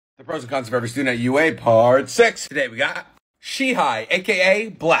The pros and cons of every student at UA, part 6. Today we got Shihai, aka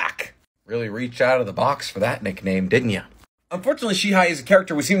Black. Really reached out of the box for that nickname, didn't ya? Unfortunately, Shihai is a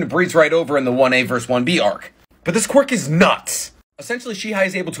character we seem to breeze right over in the 1A vs 1B arc. But this quirk is nuts. Essentially, Shihai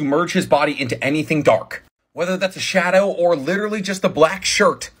is able to merge his body into anything dark. Whether that's a shadow or literally just a black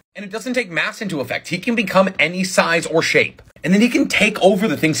shirt. And it doesn't take mass into effect. He can become any size or shape. And then he can take over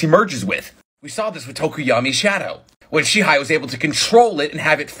the things he merges with. We saw this with Tokuyami's shadow, when Shihai was able to control it and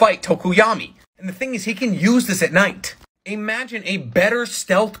have it fight Tokuyami. And the thing is, he can use this at night. Imagine a better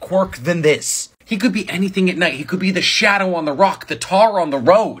stealth quirk than this. He could be anything at night. He could be the shadow on the rock, the tar on the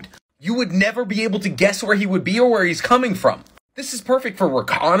road. You would never be able to guess where he would be or where he's coming from. This is perfect for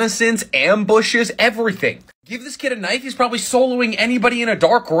reconnaissance, ambushes, everything. Give this kid a knife, he's probably soloing anybody in a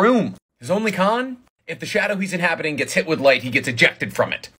dark room. His only con? If the shadow he's inhabiting gets hit with light, he gets ejected from it.